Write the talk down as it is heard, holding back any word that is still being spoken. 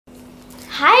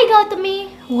Hi Gautami.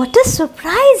 What a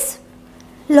surprise!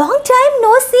 Long time no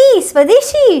see,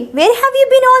 Swadeshi. Where have you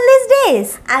been all these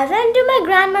days? I went to my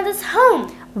grandmother's home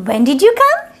When did you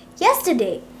come?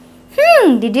 yesterday.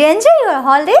 Did you enjoy your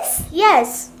holidays?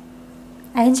 Yes.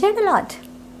 I enjoyed a lot.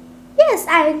 Yes,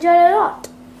 I enjoyed a lot.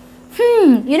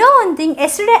 You know one thing,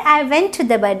 yesterday I went to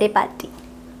the birthday party.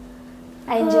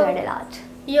 I enjoyed a lot.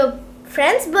 Your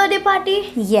friend's birthday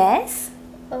party? Yes?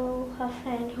 Oh, her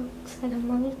friend looks like a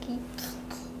monkey.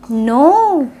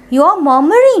 No, you are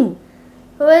murmuring.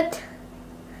 What?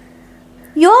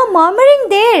 You are murmuring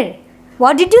there.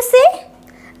 What did you say?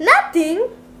 Nothing.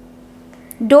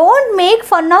 Don't make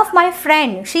fun of my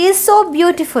friend. She is so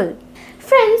beautiful.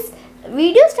 Friends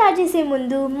video start చేసే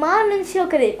ముందు మా నుంచి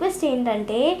ఒక request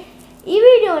ఏంటంటే ఈ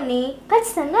వీడియోని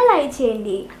ఖచ్చితంగా like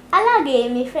చేయండి, అలాగే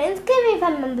మీ ఫ్రెండ్స్కి మీ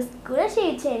ఫ్యామిలీ మెంబర్స్కి కూడా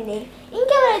షేర్ చేయండి.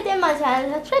 ఇంకెవరైతే మా ఛానల్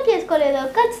సబ్స్క్రైబ్ చేసుకోలేదో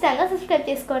ఖచ్చితంగా సబ్స్క్రైబ్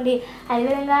చేసుకోండి.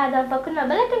 అదేవిధంగా దాని పక్కన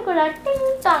బెల్ ఐకాన్ కూడా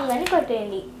టింగ్ టాంగ్ అని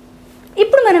కొట్టేయండి.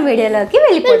 ఇప్పుడు మనం వీడియోలోకి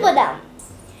వెళ్ళిపోదాం.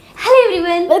 Hello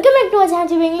everyone, welcome back to our channel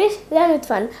to English Learn with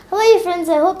Fun. How are you friends?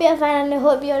 I hope you are fine and I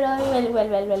hope you are doing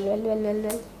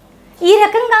well. ఈ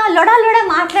రకంగా లొడా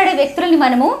మాట్లాడే వ్యక్తులని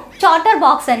మనము చాటర్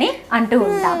బాక్స్ అని అంటూ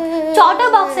ఉంటాం.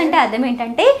 చాటర్ బాక్స్ అంటే అర్థం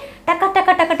ఏంటంటే టక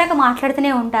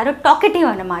మాట్లాడుతూనే ఉంటారు, టాకెటివ్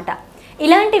అన్నమాట.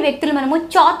 ఇలాంటి వ్యక్తులు మనము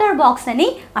చాటర్ బాక్స్ అని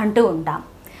అంటూ ఉంటాం.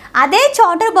 అదే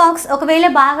చాటర్ బాక్స్ ఒకవేళ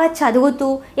బాగా చదువుతూ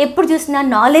ఎప్పుడు చూసినా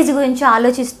నాలెడ్జ్ గురించి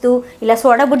ఆలోచిస్తూ ఇలా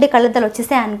సోడబుడ్డి కళ్ళతలు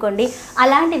వచ్చేసాయి అనుకోండి,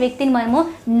 అలాంటి వ్యక్తిని మనము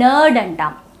నర్డ్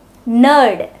అంటాం.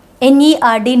 నర్డ్,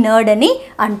 NERD నర్డ్ అని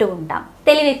అంటూ ఉంటాం.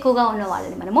 తెలివి ఎక్కువగా ఉన్న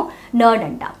వాళ్ళని మనము నర్డ్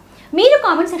అంటాం. మీరు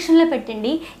కామెంట్ సెక్షన్లో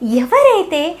పెట్టండి,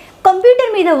 ఎవరైతే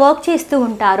కంప్యూటర్ మీద వర్క్ చేస్తూ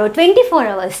ఉంటారో 24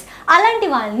 hours అలాంటి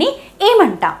వాళ్ళని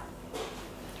ఏమంటాం.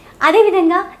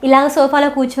 అదేవిధంగా ఇలాగ సోఫాలో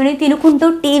కూర్చొని తినుకుంటూ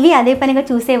టీవీ అదే పనిగా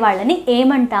చూసే వాళ్ళని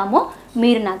ఏమంటామో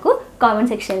మీరు నాకు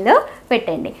కామెంట్ సెక్షన్లో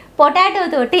పెట్టండి. పొటాటో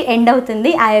తోటి ఎండ్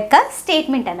అవుతుంది ఆ యొక్క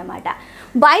స్టేట్మెంట్ అన్నమాట.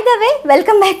 By the way,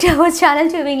 welcome back to our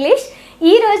channel to English.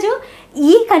 ఈరోజు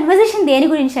ఈ కన్వర్జేషన్ దేని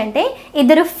గురించి అంటే,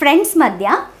 ఇద్దరు ఫ్రెండ్స్ మధ్య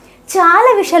చాలా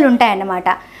విషయాలు ఉంటాయన్నమాట.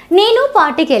 నేను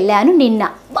పార్టీకి వెళ్ళాను నిన్న,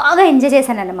 బాగా ఎంజాయ్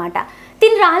చేశాను అన్నమాట.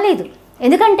 తిని రాలేదు,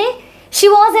 ఎందుకంటే షీ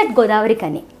వాజ్ ఎట్ గోదావరి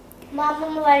కని. మా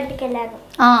అమ్మమ్మ వాళ్ళ ఇంటికి వెళ్ళాను.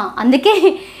 అందుకే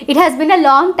it has been a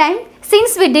long time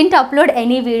since we didn't upload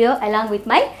any video along with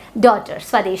my daughter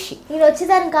స్వదేశీ. నేను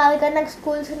వచ్చేదాన్ని కాదు కానీ నాకు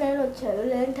స్కూల్స్ నేను వచ్చారు,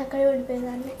 లేదంటే అక్కడే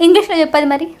ఉండిపోయేదాన్ని. ఇంగ్లీష్లో చెప్పదు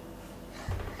మరి.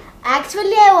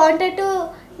 Actually I wanted to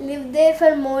live there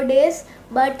for more days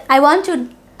but I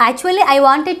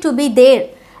wanted to be there.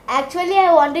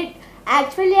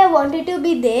 Actually, I wanted to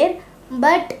be there,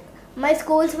 but my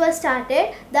schools were started.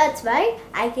 That's why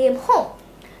I came home.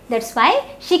 That's why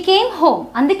she came home.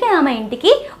 అందుకే ఆమె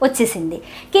ఇంటికి వచ్చేసింది.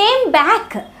 Came back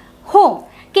home.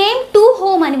 Came to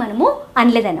home అని మనము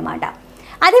అనలేదన్నమాట.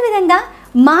 అదేవిధంగా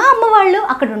మా అమ్మ వాళ్ళు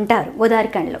అక్కడ ఉంటారు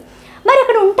గోదావరిఖండ్లో. మరి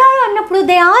అక్కడ ఉంటారు అన్నప్పుడు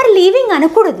దే ఆర్ లీవింగ్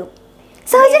అనకూడదు.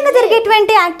 సహజంగా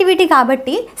జరిగేటువంటి యాక్టివిటీ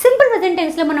కాబట్టి సింపుల్ ప్రెజెంట్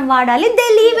టెన్స్లో మనం వాడాలి. They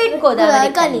leave it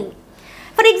Godavari.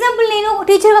 For example, నేను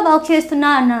టీచర్గా వర్క్ చేస్తున్నా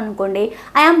అన్నాను అనుకోండి,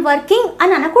 ఐఆమ్ వర్కింగ్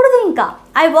అని అనకూడదు. ఇంకా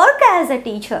I work as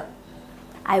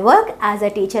a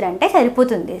teacher అంటే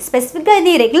సరిపోతుంది. స్పెసిఫిక్గా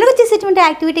ఇది రెగ్యులర్గా చేసేటువంటి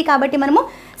యాక్టివిటీ కాబట్టి మనము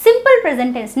సింపుల్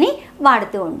ప్రెజెంట్ టెన్స్ని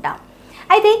వాడుతూ ఉంటాం.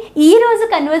 అయితే ఈరోజు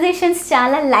కన్వర్జేషన్స్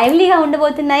చాలా లైవ్లీగా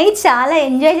ఉండబోతున్నాయి, చాలా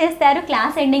ఎంజాయ్ చేస్తారు.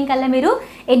 క్లాస్ ఎండింగ్ కల్లా మీరు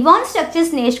అడ్వాన్స్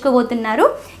స్ట్రక్చర్స్ నేర్చుకోబోతున్నారు.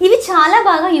 ఇవి చాలా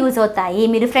బాగా యూజ్ అవుతాయి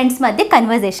మీరు ఫ్రెండ్స్ మధ్య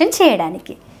కన్వర్జేషన్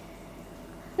చేయడానికి.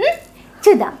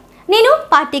 చూద్దాం. నేను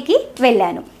పార్టీకి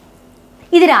వెళ్ళాను,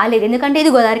 ఇది రాలేదు ఎందుకంటే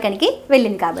ఇది గోదావరిఖనికి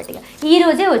వెళ్ళింది కాబట్టి.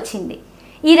 ఈరోజే వచ్చింది.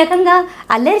 ఈ రకంగా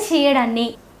అల్లరి చేయడాన్ని,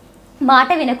 మాట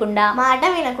వినకుండా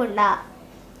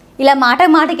ఇలా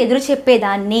మాటకి ఎదురు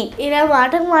చెప్పేదాన్ని, ఇలా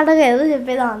మాటకు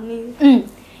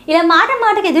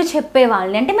ఎదురు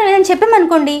చెప్పేవాళ్ళని అంటే మనం ఏదైనా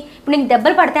చెప్పామనుకోండి, ఇప్పుడు నీకు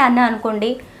దెబ్బలు పడతాయి అన్నా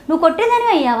అనుకోండి, నువ్వు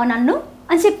కొట్టేదానివి అయ్యావా నన్ను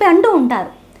అని చెప్పి అంటూ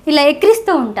ఉంటారు. ఇలా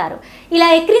ఎక్కిరిస్తూ ఉంటారు. ఇలా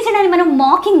ఎక్కిరించడాన్ని మనం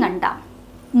మాకింగ్ అంటాం.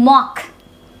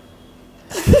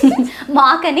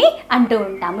 మాక్ అని అంటూ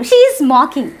ఉంటాము. షీ ఈజ్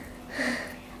మాకింగ్,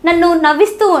 నన్ను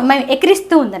నవ్విస్తూ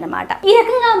ఎక్కిరిస్తూ ఉందన్నమాట. ఈ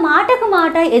రకంగా మాటకు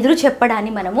మాట ఎదురు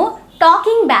చెప్పడాన్ని మనము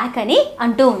టాకింగ్ బ్యాక్ అని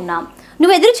అంటూ ఉన్నాం.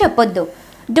 నువ్వు ఎదురు చెప్పొద్దు,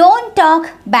 డోంట్ టాక్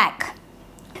బ్యాక్.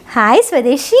 హాయ్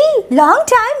స్వదేశీ, long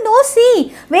time no see.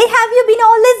 Where have you been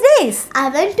all these days? I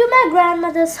went to my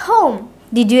grandmother's home.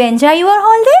 Did you enjoy your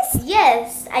holidays? Yes,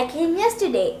 I came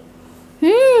yesterday.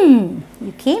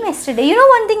 You came yesterday. You know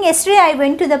one thing, yesterday I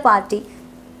went to the party.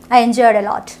 I enjoyed a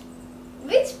lot.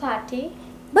 Which party?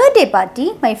 Birthday party.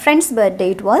 My friend's birthday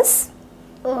it was.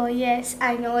 Oh yes,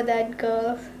 I know that girl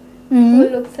who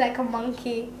looks like a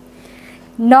monkey.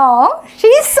 No, she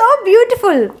is so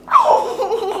beautiful.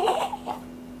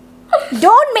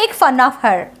 Don't make fun of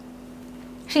her.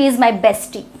 She is my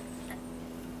bestie.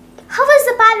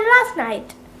 party last night?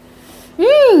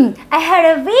 I had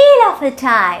a whale of a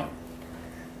time.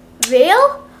 Whale?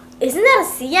 Isn't that a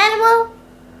sea animal?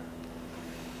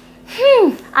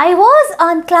 I was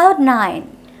on cloud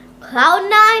 9. Cloud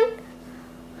 9?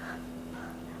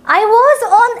 I was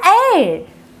on air.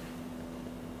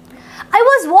 I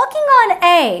was walking on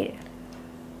air.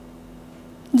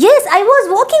 Yes, I was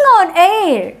walking on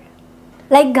air.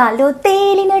 Like గాల్లో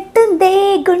తేలినట్టుందే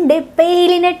గుండె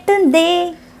పేలినట్టుందే.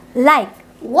 Like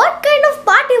What kind of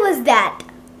party was that?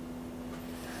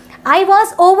 I was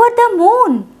over the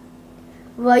moon.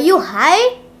 Were you high?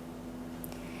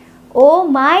 Oh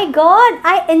my god,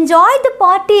 I enjoyed the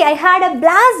party. I had a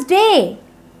blast day.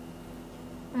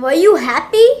 Were you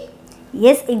happy?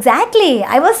 Yes, exactly.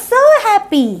 I was so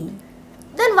happy.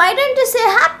 Then why don't you say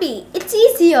happy? It's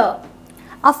easier.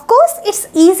 Of course, it's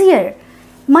easier.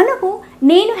 మనము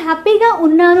నేను హ్యాపీగా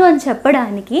ఉన్నాను అని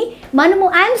చెప్పడానికి మనము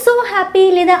I'm so happy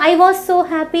లేదా I was so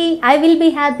happy I will be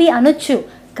happy అనొచ్చు.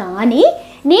 కానీ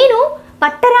నేను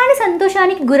పట్టరాని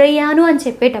సంతోషానికి గురయ్యాను అని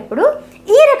చెప్పేటప్పుడు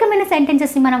ఈ రకమైన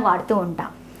సెంటెన్సెస్ని మనం వాడుతూ ఉంటాం.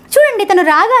 చూడండి, తను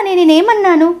రాగానే నేను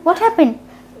ఏమన్నాను? What happen?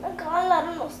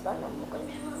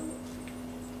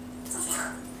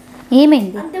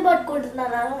 ఏమైంది? అంతే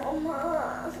పట్టుకుంటున్నారా?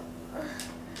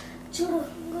 చూడు,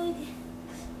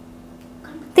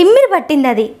 తిమ్మిరి పట్టింది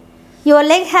అది. యువర్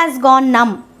లెగ్ హ్యాస్ గాన్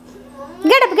నమ్.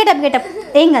 Get up get up get up.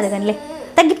 ఏం కాదు కానీ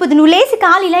తగ్గిపోతుంది. నువ్వు లేచి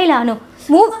కాలు ఇలా ఇలా అను.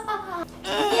 Move.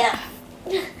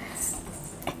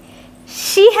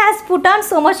 She has put on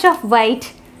so much of weight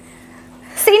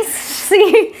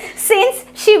since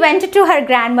she went to her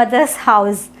grandmother's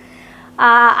house.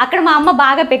 అక్కడ మా అమ్మ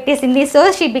బాగా పెట్టేసింది. So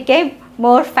she became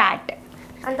more fat.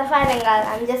 అంత ఫ్యాట్ ఏం కాదు.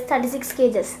 I'm just 36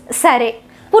 kgs. సరే,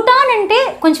 పుటాన్ అంటే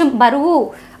కొంచెం బరువు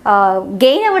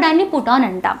గెయిన్ అవ్వడాన్ని పుటాన్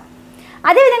అంటాం.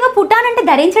 అదేవిధంగా పుటాన్ అంటే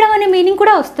ధరించడం అనే మీనింగ్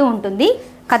కూడా వస్తూ ఉంటుంది.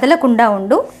 కదలకుండా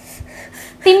ఉండు.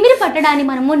 తిమ్మిరి పట్టడాన్ని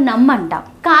మనము నమ్ అంటాం.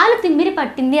 కాలు తిమ్మిరి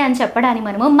పట్టింది అని చెప్పడాన్ని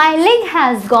మనము మై లెగ్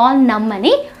హ్యాస్ గాన్ నమ్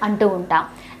అని అంటూ ఉంటాం.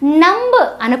 నంబ్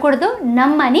అనకూడదు,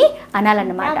 నమ్ అని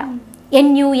అనాలన్నమాట.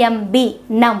 NUMB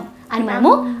నమ్ అని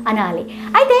మనము అనాలి.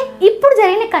 అయితే ఇప్పుడు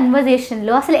జరిగిన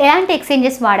కన్వర్జేషన్లో అసలు ఎలాంటి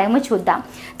ఎక్స్చేంజెస్ వాడామో చూద్దాం.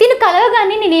 తిను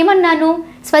కలవగానే నేనేమన్నాను?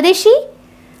 స్వదేశీ,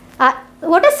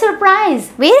 what a surprise,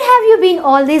 where have you been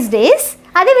all these days.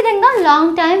 అదేవిధంగా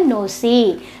లాంగ్ టైమ్ నో సీ,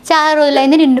 చాలా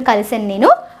రోజులైంది నిన్ను కలిసాను నేను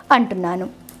అంటున్నాను.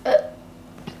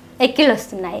 ఎక్కిళ్ళు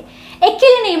వస్తున్నాయి.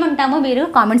 ఎక్కిళ్ళని ఏమంటామో మీరు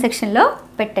కామెంట్ సెక్షన్లో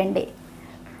పెట్టండి.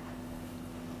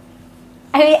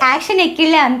 అవి యాక్షన్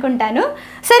ఎక్కిళ్ళే అనుకుంటాను.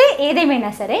 సరే,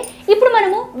 ఏదేమైనా సరే ఇప్పుడు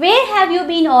మనము where have you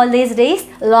been all these days,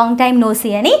 long time no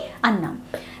see అని అన్నాం.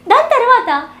 దాని తర్వాత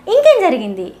ఇంకేం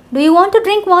జరిగింది? Do you want to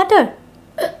drink water?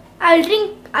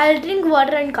 I'll drink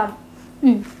water and come.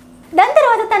 దాని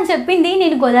తర్వాత తను చెప్పింది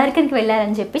నేను గోదావరికనికి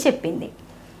వెళ్ళాలని చెప్పింది.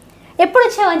 ఎప్పుడు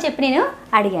వచ్చావు అని చెప్పి నేను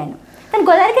అడిగాను. తను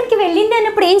గోదావరికనికి వెళ్ళింది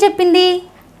అన్నప్పుడు ఏం చెప్పింది?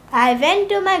 I went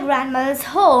to my grandmother's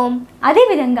home.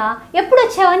 అదేవిధంగా ఎప్పుడు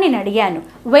వచ్చావని నేను అడిగాను.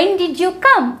 వెన్ డిడ్ యూ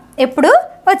కమ్, ఎప్పుడు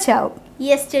వచ్చావు?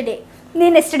 Yesterday.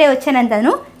 నేను ఎస్టర్డే వచ్చానని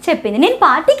తను చెప్పింది. నేను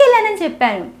పార్టీకి వెళ్ళానని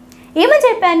చెప్పాను. ఏమని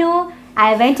చెప్పాను?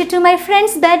 I went to my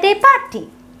friends birthday party.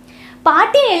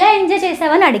 పార్టీని ఎలా ఎంజాయ్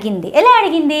చేసావని అడిగింది. ఎలా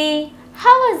అడిగింది?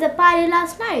 How was the party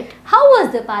last night? How was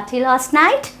the party last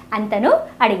night అని తను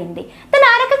అడిగింది. తను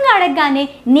ఆ రకంగా అడగగానే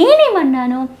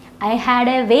నేనేమన్నాను? I had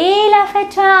a Vel of a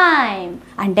time.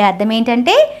 అంటే అర్థం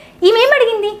ఏంటంటే ఈమెం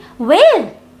అడిగింది?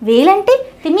 వేల్ అంటే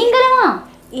తిమింగలమా?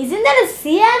 Isn't that a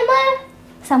sea animal?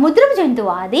 సముద్రపు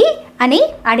జంతువు అది అని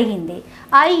అడిగింది.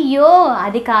 అయ్యో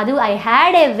అది కాదు, I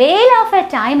had a Vel of a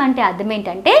time అంటే అర్థం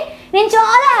ఏంటంటే నేను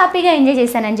చాలా హ్యాపీగా ఎంజాయ్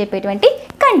చేశానని చెప్పేటువంటి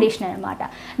కండిషన్ అనమాట.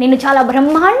 నేను చాలా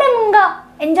బ్రహ్మాండంగా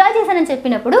ఎంజాయ్ చేశానని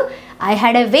చెప్పినప్పుడు I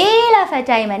had a Vel of a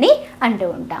time అని అంటూ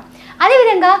ఉంటాం.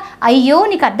 అదేవిధంగా అయ్యో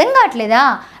నీకు అర్థం కావట్లేదా,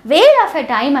 వేల్ ఆఫ్ ఎ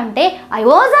టైమ్ అంటే I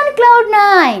was on cloud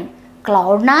 9.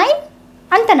 Cloud 9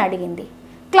 అని తను అడిగింది.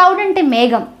 క్లౌడ్ అంటే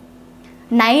మేఘం,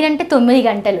 9 అంటే 9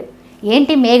 గంటలు.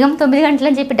 ఏంటి మేఘం 9 గంటలు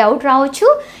అని చెప్పి డౌట్ రావచ్చు.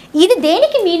 ఇది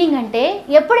దేనికి మీనింగ్ అంటే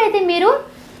ఎప్పుడైతే మీరు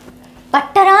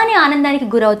పట్టరాని ఆనందానికి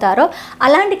గురవుతారో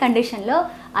అలాంటి కండిషన్లో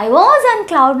I was on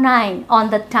cloud 9 on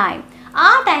the time,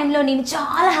 ఆ టైంలో నేను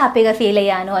చాలా హ్యాపీగా ఫీల్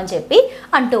అయ్యాను అని చెప్పి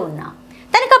అంటూ ఉన్నా.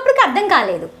 తనకు అప్పటికి అర్థం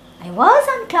కాలేదు. I was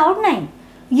on cloud 9,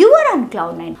 you are on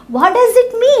cloud 9, what does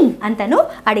it mean అని తను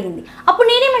అడిగింది. అప్పుడు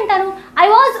నేనేమంటాను? I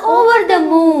was over the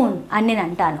moon అని నేను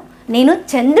అంటాను. నేను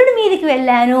చంద్రుడి మీదకి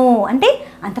వెళ్ళాను అంటే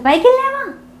అంత పైకి వెళ్ళావా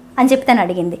అని చెప్పి తను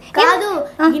అడిగింది. కాదు,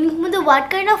 దీనికి ముందు what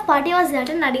kind of party was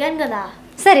that అని అడిగాను కదా.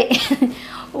 సరే,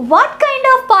 what kind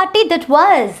of party that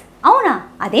was. అవునా,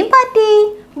 అదేం party?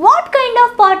 What kind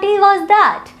of party was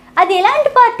that, అది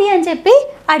ఎలాంటి పార్టీ అని చెప్పి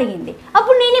అడిగింది.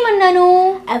 అప్పుడు నేనేమన్నాను?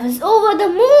 I was over the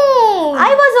moon.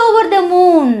 I was over the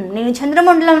moon, నేను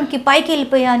చంద్రమండలంకి పైకి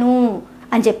వెళ్ళిపోయాను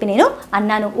అని చెప్పి నేను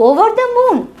అన్నాను. ఓవర్ ద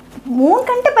మూన్, మూన్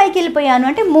కంటే పైకి వెళ్ళిపోయాను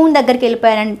అంటే మూన్ దగ్గరికి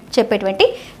వెళ్ళిపోయానని చెప్పేటువంటి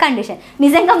కండిషన్.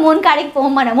 నిజంగా మూన్ కాడికి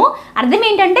పోం మనము. అర్థం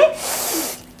ఏంటంటే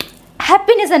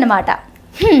హ్యాపీనెస్ అన్నమాట.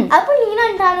 అప్పుడు నేను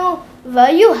అంటాను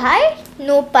వర్ యు హై,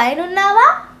 నువ్వు పైన ఉన్నావా?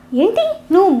 ఏంటి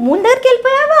నువ్వు మూన్ దగ్గరికి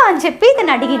వెళ్ళిపోయావా అని చెప్పి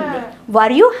తను అడిగింది.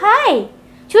 Were you high.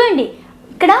 చూడండి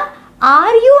ఇక్కడ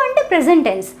ఆర్ యూ అంటే present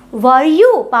tense, were you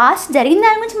past జరిగిన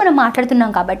దాని గురించి మనం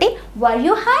మాట్లాడుతున్నాం కాబట్టి వర్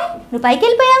యూ హై, నువ్వు పైకి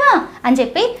వెళ్ళిపోయావా అని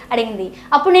చెప్పి అడిగింది.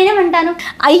 అప్పుడు నేనేమంటాను,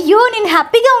 అయ్యో నేను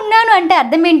హ్యాపీగా ఉన్నాను అంటే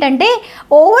అర్థం ఏంటంటే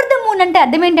ఓవర్ ద మూన్ అంటే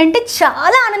అర్థం ఏంటంటే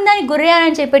చాలా ఆనందానికి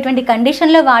గురయ్యానని చెప్పేటువంటి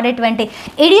కండిషన్లో వాడేటువంటి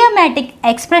ఇడియోమాటిక్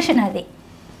ఎక్స్ప్రెషన్ అది.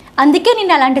 అందుకే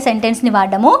నేను అలాంటి సెంటెన్స్ని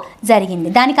వాడడము జరిగింది.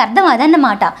 దానికి అర్థం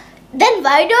అదన్నమాట. Then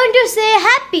why don't you say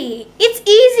happy, it's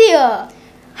easier.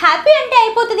 Happy అంటే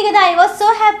అయిపోతుంది కదా, ఐ వాజ్ సో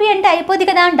హ్యాపీ అంటే అయిపోతుంది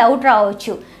కదా అని డౌట్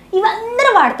రావచ్చు. ఇవందరూ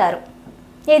వాడతారు.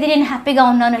 ఏది నేను హ్యాపీగా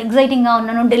ఉన్నాను, ఎగ్జైటింగ్గా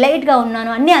ఉన్నాను, డిలైట్గా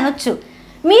ఉన్నాను అన్నీ అనొచ్చు.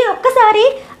 మీరు ఒక్కసారి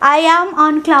ఐ యామ్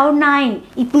ఆన్ క్లౌడ్ 9,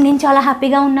 ఇప్పుడు నేను చాలా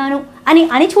హ్యాపీగా ఉన్నాను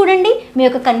అని చూడండి. మీ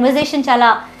యొక్క కన్వర్జేషన్ చాలా,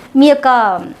 మీ యొక్క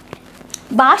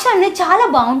భాష అనేది చాలా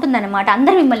బాగుంటుందన్నమాట.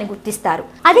 అందరూ మిమ్మల్ని గుర్తిస్తారు.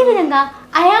 అదేవిధంగా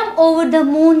I am over the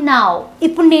moon now,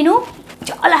 ఇప్పుడు నేను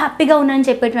చాలా హ్యాపీగా ఉన్నానని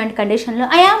చెప్పేటువంటి కండిషన్లో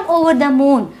I am over the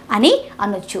moon అని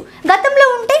అనొచ్చు. గతంలో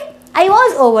ఉంటే I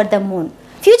was over the moon,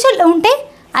 ఫ్యూచర్లో ఉంటే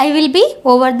I will be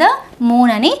over the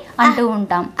moon అని అంటూ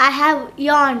ఉంటాం. I have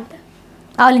యాన్డ్.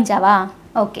 ఆవలించావా?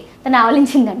 ఓకే, తను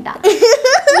ఆవలించిందంట.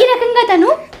 ఈ రకంగా తను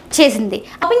చేసింది.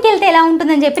 షాపింగ్కి వెళ్తే ఎలా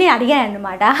ఉంటుందని చెప్పి నేను అడిగాను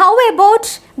అనమాట. How about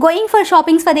going for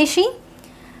shopping స్వదేశీ?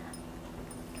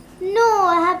 No,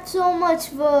 I have so much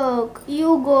work.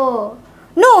 You go.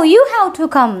 No, you have to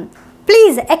come.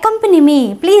 Please accompany me.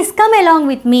 Please come along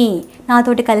with me.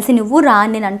 నాతోటి కలిసి నువ్వు రా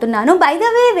అని నేను అంటున్నాను. By the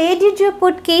way, where did you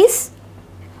put keys?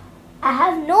 I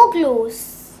have no clues.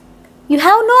 You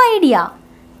have no idea.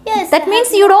 Yes. That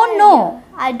means you don't know.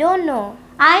 I don't know.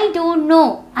 I don't know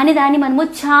అనే దాన్ని మనము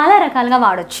చాలా రకాలుగా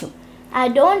వాడొచ్చు. I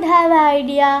don't have an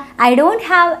idea. I don't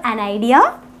have an idea.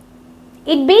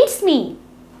 It beats me.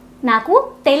 నాకు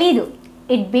తెలీదు.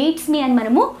 It beats మీ అని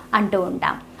మనము అంటూ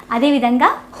ఉంటాం. అదేవిధంగా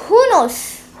Who knows?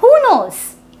 హూ నోస్,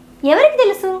 ఎవరికి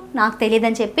తెలుసు, నాకు తెలియదు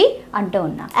అని చెప్పి అంటూ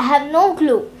ఉన్నాం. I have no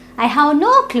clue. I have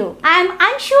no clue. I'm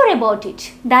unsure about it,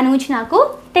 దాని గురించి నాకు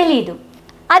తెలీదు.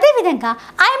 అదేవిధంగా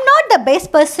I'm not the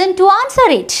best person to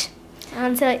answer it.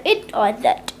 Answer it or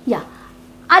that. Yeah,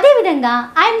 అదేవిధంగా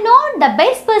I'm not the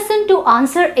best person to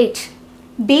answer it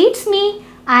beats me.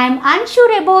 I'm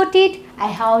unsure about it. I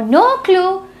have no clue.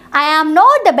 I am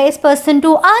not the best person to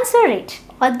answer it.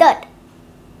 Or that.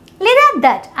 లేదా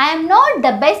that. I am not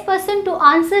the best person to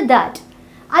answer that.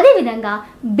 అదేవిధంగా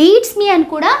beats me అని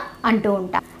కూడా అంటూ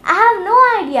ఉంటాం. I have no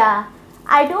idea.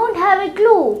 I don't have a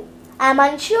clue. I am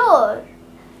unsure.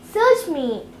 Search me.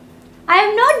 I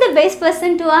am not the best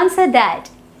person to answer that.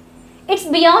 It's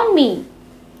beyond me.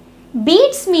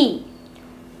 Beats me.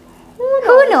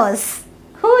 Who knows?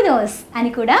 Who knows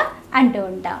అని కూడా అంటూ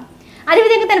ఉంటాం.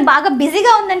 అదేవిధంగా తను బాగా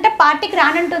బిజీగా ఉందంటే పార్టీకి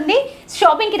రానంటుంది,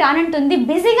 షాపింగ్కి రానంటుంది.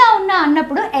 బిజీగా ఉన్నా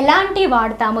అన్నప్పుడు ఎలాంటి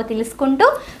వాడతామో తెలుసుకుంటూ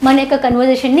మన యొక్క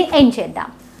కన్వర్జేషన్ని ఎండ్ చేద్దాం.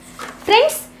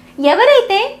 ఫ్రెండ్స్,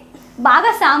 ఎవరైతే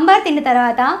బాగా సాంబార్ తిన్న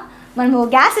తర్వాత మనము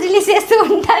గ్యాస్ రిలీజ్ చేస్తూ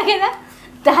ఉంటారు కదా,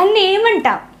 దాన్ని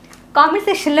ఏమంటాం? కామెంట్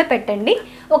సెక్షన్లో పెట్టండి.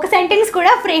 ఒక సెంటెన్స్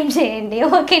కూడా ఫ్రేమ్ చేయండి,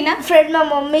 ఓకేనా? ఫ్రెండ్ మా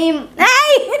మమ్మీ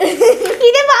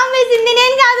ఇదే బాంబు వేసింది,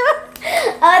 నేను కాదు.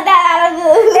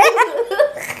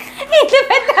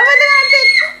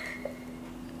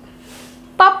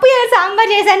 పప్పు సాంబార్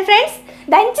చేశాను ఫ్రెండ్స్,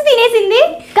 దంచి తినేసింది.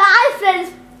 కాదు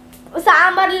ఫ్రెండ్స్,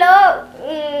 సాంబార్లో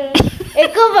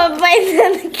ఎక్కువ పప్పు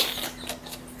అయింది.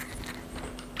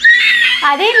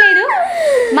 అదేం లేదు,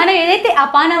 మనం ఏదైతే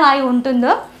అపాన వాయువు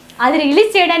ఉంటుందో అది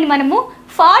రిలీజ్ చేయడాన్ని మనము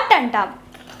ఫార్ట్ అంటాం.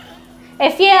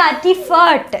 FART,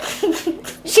 fort.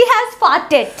 She has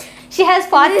farted. She has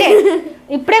farted.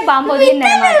 ఇప్పుడే బాంబు వదిలింది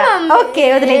అనమాట. ఓకే,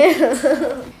 వదిలే.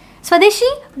 స్వదేశీ,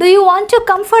 do you want to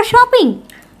come for shopping?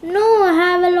 No, I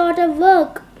have a lot of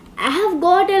work. I have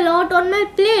got a lot on my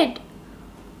plate.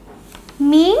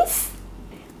 Means?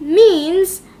 Means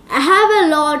I have a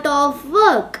lot of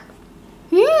work.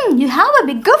 You have a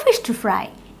bigger fish to fry.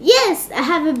 Yes, I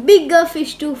have a bigger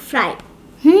fish to fry.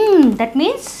 That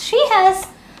means she has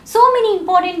so many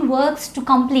important works to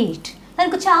complete.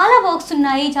 తనకు చాలా works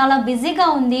ఉన్నాయి, చాలా బిజీగా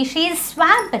ఉంది. She is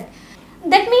స్వాంప్డ్.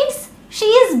 That means she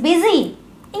is busy.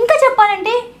 ఇంకా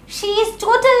చెప్పాలంటే she is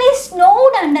totally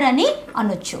snowed under అని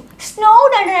అనొచ్చు.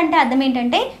 స్నోడ్ అండర్ అంటే అర్థం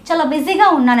ఏంటంటే చాలా బిజీగా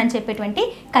ఉన్నానని చెప్పేటువంటి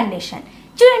కండిషన్.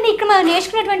 చూడండి, ఇక్కడ మనం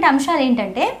నేర్చుకునేటువంటి అంశాలు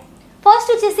ఏంటంటే,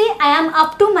 ఫస్ట్ వచ్చేసి I am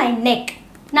up to my neck.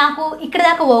 నాకు ఇక్కడ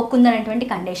దాకా వర్క్ ఉందనేటువంటి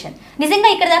కండిషన్. నిజంగా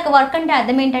ఇక్కడ దాకా వర్క్ అంటే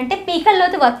అర్థం ఏంటంటే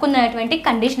పీకల్లోతో వర్క్ ఉందనేటువంటి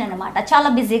కండిషన్ అనమాట. చాలా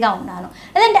బిజీగా ఉన్నాను.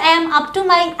 లేదంటే I'm up to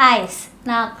my eyes,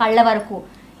 నా కళ్ళ వరకు.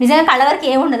 నిజంగా కళ్ళ వరకు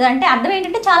ఏముండదు అంటే అర్థం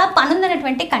ఏంటంటే చాలా పని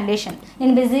ఉందనేటువంటి కండిషన్,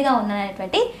 నేను బిజీగా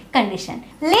ఉన్నాననేటువంటి కండిషన్.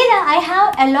 లేదా I have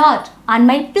a lot on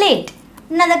my plate,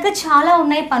 నా దగ్గర చాలా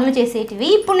ఉన్నాయి పనులు చేసేటివి,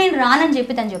 ఇప్పుడు నేను రానని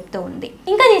చెప్పి తను చెప్తూ ఉంది.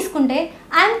 ఇంకా తీసుకుంటే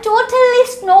ఐఎమ్ టోటల్లీ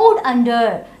స్నోడ్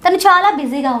అండర్, తను చాలా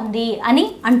బిజీగా ఉంది అని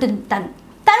అంటుంది.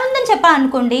 తను ఉందని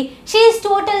చెప్పాలనుకోండి she is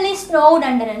totally snowed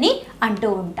under అని అంటూ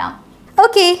ఉంటాం.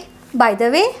 Okay, by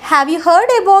the way, have you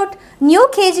heard about new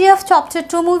KGF Chapter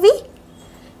 2 movie?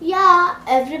 Yeah,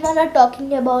 everyone are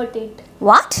talking about it.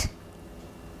 What?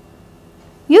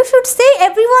 You should say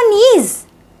everyone is.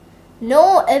 No,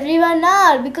 everyone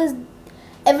are, because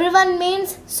everyone means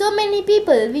so many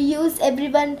people. We use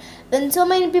everyone when so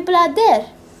many people are there.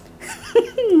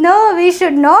 No, we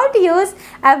should not use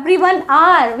everyone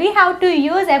are. We have to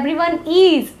use everyone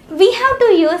is. We have to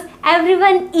use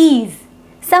everyone is.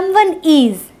 Someone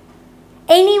is.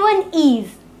 Anyone is.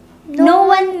 No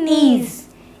one is.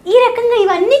 ఈ రకంగా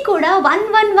ఇవన్నీ కూడా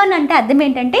 1 అంటే అర్థం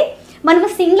ఏంటంటే మనము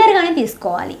సింగులర్గానే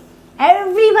తీసుకోవాలి.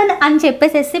 Everyone అని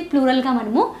చెప్పేసేసి ప్లూరల్గా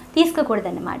మనము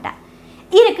తీసుకోకూడదన్నమాట.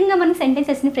 ఈ రకంగా మనం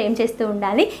సెంటెన్సెస్ని ఫ్రేమ్ చేస్తూ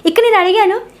ఉండాలి. ఇక్కడ నేను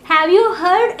అడిగాను, have you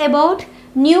heard about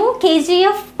new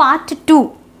KGF Part 2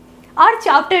 are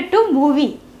Chapter 2 movie?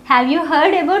 Have you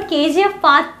heard about KGF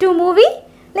Part 2 movie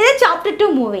లేదా Chapter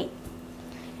 2 movie?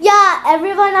 Yeah,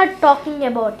 everyone are talking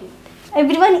about it.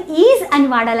 Everyone is అని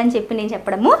వాడాలని చెప్పి నేను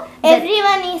చెప్పడము.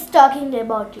 Everyone is talking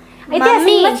about it. అయితే ఆ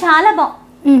cinema చాలా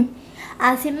ఆ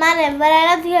సినిమాని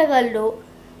ఎవరైనా తీయగలరు.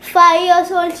 5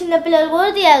 years old చిన్నపిల్లలు కూడా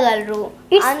తీయగలరు.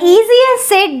 It's easier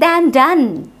said than done.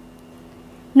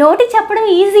 నోటి చెప్పడం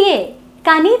ఈజీయే,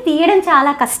 కానీ తీయడం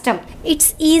చాలా కష్టం.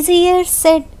 It's easier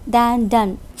said than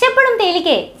done. చెప్పడం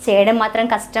తేలికే, చేయడం మాత్రం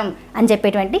కష్టం అని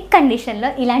చెప్పేటువంటి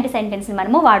కండిషన్లో ఇలాంటి సెంటెన్స్ని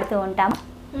మనము వాడుతూ ఉంటాము.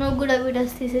 నువ్వు కూడా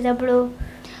వీడియోస్ తీసేటప్పుడు?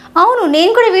 అవును,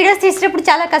 నేను కూడా వీడియోస్ తీసేటప్పుడు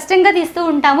చాలా కష్టంగా తీస్తూ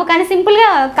ఉంటాము, కానీ సింపుల్గా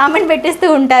కామెంట్ పెట్టేస్తూ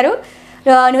ఉంటారు.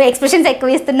 నువ్వు ఎక్స్ప్రెషన్స్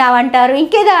ఎక్కువ ఇస్తున్నావు అంటారు,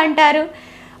 ఇంకేదో అంటారు.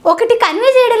 ఒకటి కన్వే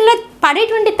చేయడంలో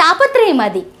పడేటువంటి తాపత్రయం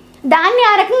అది. దాన్ని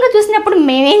ఆ రకంగా చూసినప్పుడు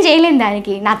మేమేం చేయలేం.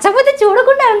 దానికి నచ్చకపోతే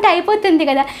చూడకుండా ఉంటే అయిపోతుంది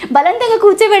కదా. బలంతంగా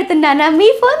కూర్చోబెడుతున్నానా? మీ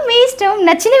ఫోన్ మీ ఇష్టం,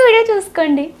 నచ్చిన వీడియో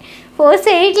చూసుకోండి, ఫోర్స్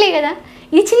చేయట్లే కదా.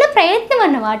 ఇది చిన్న ప్రయత్నం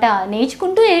అన్నమాట,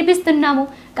 నేర్చుకుంటూ నేర్పిస్తున్నాము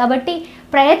కాబట్టి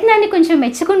ప్రయత్నాన్ని కొంచెం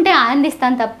మెచ్చుకుంటే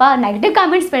ఆనందిస్తాను తప్ప నెగిటివ్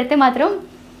కామెంట్స్ పెడితే మాత్రం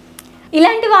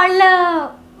ఇలాంటి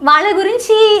వాళ్ళ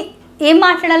గురించి ఏం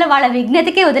మాట్లాడాలో వాళ్ళ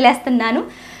విజ్ఞతకే వదిలేస్తున్నాను.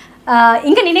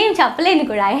 ఇంకా నేనేం చెప్పలేను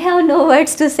కూడా. I have no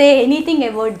words to say anything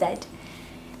about that.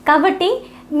 కాబట్టి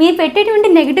మీరు పెట్టేటువంటి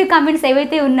నెగిటివ్ కామెంట్స్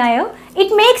ఏవైతే ఉన్నాయో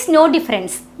ఇట్ మేక్స్ నో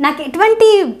డిఫరెన్స్. నాకు ఎటువంటి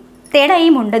తేడా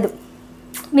ఏమి ఉండదు.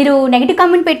 మీరు నెగిటివ్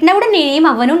కామెంట్ పెట్టినా కూడా నేనేం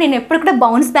అవ్వను, నేను ఎప్పుడు కూడా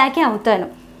బౌన్స్ బ్యాకే అవుతాను.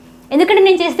 ఎందుకంటే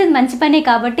నేను చేసేది మంచి పనే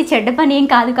కాబట్టి, చెడ్డ పని ఏం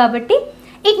కాదు కాబట్టి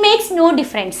ఇట్ మేక్స్ నో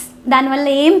డిఫరెన్స్. దానివల్ల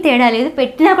ఏం తేడా లేదు.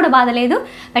 పెట్టినా కూడా బాధ లేదు,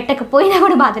 పెట్టకపోయినా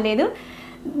కూడా బాధ లేదు,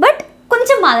 బట్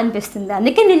కొంచెం బాధ అనిపిస్తుంది.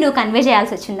 అందుకే నేను కన్వే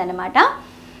చేయాల్సి వచ్చిందనమాట.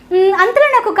 అంతలో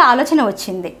నాకు ఒక ఆలోచన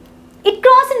వచ్చింది. It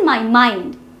cross in my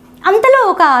mind. అంతలో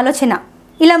ఒక ఆలోచన,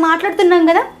 ఇలా మాట్లాడుతున్నాం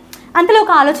కదా, అంతలో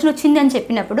ఒక ఆలోచన వచ్చింది అని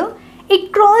చెప్పినప్పుడు it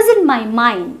cross in my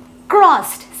mind.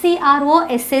 Crossed,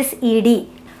 CROSSED.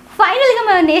 ఫైనల్గా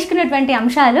మనం నేర్చుకున్నటువంటి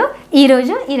అంశాలు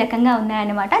ఈరోజు ఈ రకంగా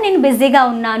ఉన్నాయన్నమాట. నేను బిజీగా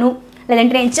ఉన్నాను,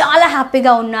 లేదంటే నేను చాలా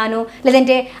హ్యాపీగా ఉన్నాను,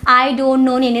 లేదంటే ఐ డోంట్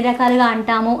నోని ఎన్ని రకాలుగా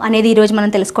అంటాము అనేది ఈరోజు మనం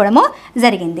తెలుసుకోవడము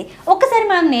జరిగింది. ఒక్కసారి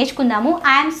మనం నేర్చుకుందాము.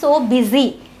 ఐఎమ్ సో బిజీ,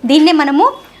 దీన్నే మనము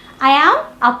I am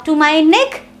up to my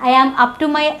neck, I am up to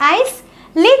my eyes,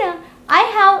 లేదా I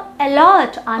have a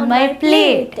lot on my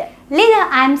plate, లేదా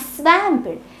ఐఎమ్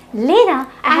స్వాంప్డ్, లేదా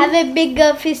I have a bigger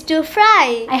fish to fry.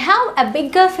 I have a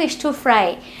bigger fish to fry.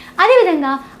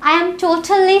 అదేవిధంగా I'm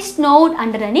totally snowed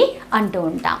under అని అంటూ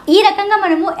ఉంటాం. ఈ రకంగా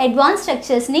మనము అడ్వాన్స్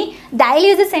స్ట్రక్చర్స్ని డైలీ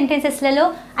యూజ్ సెంటెన్సెస్లలో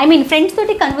ఫ్రెండ్స్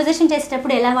తోటి కన్వర్జేషన్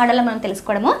చేసేటప్పుడు ఎలా వాడాలో మనం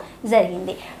తెలుసుకోవడము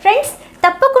జరిగింది. ఫ్రెండ్స్,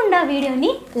 తప్పకుండా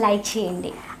వీడియోని లైక్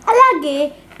చేయండి, అలాగే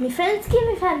మీ ఫ్రెండ్స్కి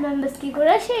మీ ఫ్యామిలీ మెంబర్స్కి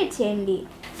కూడా షేర్ చేయండి.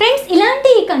 ఫ్రెండ్స్, ఇలాంటి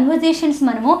కన్వర్జేషన్స్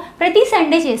మనము ప్రతి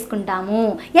సండే చేసుకుంటాము.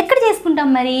 ఎక్కడ చేసుకుంటాం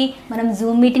మరి? మనం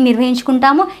జూమ్ మీటింగ్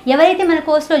నిర్వహించుకుంటాము. ఎవరైతే మన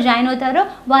కోర్స్లో జాయిన్ అవుతారో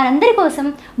వారందరి కోసం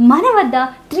మన వద్ద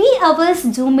 3 hours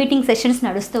జూమ్ మీటింగ్ సెషన్స్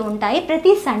నడుస్తూ ఉంటాయి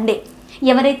ప్రతి సండే.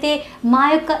 ఎవరైతే మా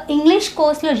యొక్క ఇంగ్లీష్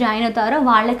కోర్స్లో జాయిన్ అవుతారో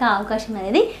వాళ్ళకి అవకాశం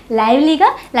అనేది లైవ్లీగా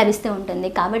లభిస్తూ ఉంటుంది.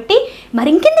 కాబట్టి మరి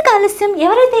ఇంకెందుకు ఆలస్యం,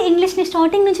 ఎవరైతే ఇంగ్లీష్ని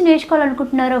స్టార్టింగ్ నుంచి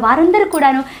నేర్చుకోవాలనుకుంటున్నారో వారందరూ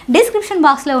కూడాను డిస్క్రిప్షన్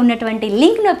బాక్స్లో ఉన్నటువంటి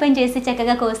లింక్ని ఓపెన్ చేసి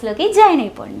చక్కగా కోర్సులోకి జాయిన్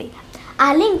అయిపోండి. ఆ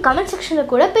లింక్ కామెంట్ సెక్షన్లో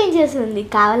కూడా పిన్ చేసి ఉంది,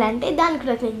 కావాలంటే దాన్ని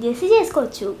కూడా క్లిక్ చేసి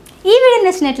చేసుకోవచ్చు. ఈ వీడియో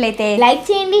నచ్చినట్లయితే లైక్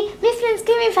చేయండి, మీ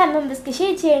ఫ్రెండ్స్కి మీ ఫ్యామిలీ మెంబర్స్కి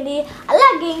షేర్ చేయండి.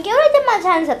 అలాగే ఇంకెవరైతే మా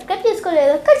ఛానల్ సబ్స్క్రైబ్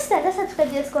చేసుకోలేదో ఖచ్చితంగా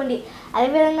సబ్స్క్రైబ్ చేసుకోండి.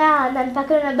 అదేవిధంగా దాని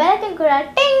పక్కన ఉన్న బెల్ ఐకాన్ కూడా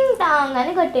టింగ్ టాంగ్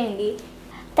అని కొట్టేయండి.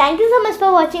 Thank you so much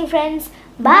for watching friends.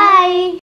 Bye.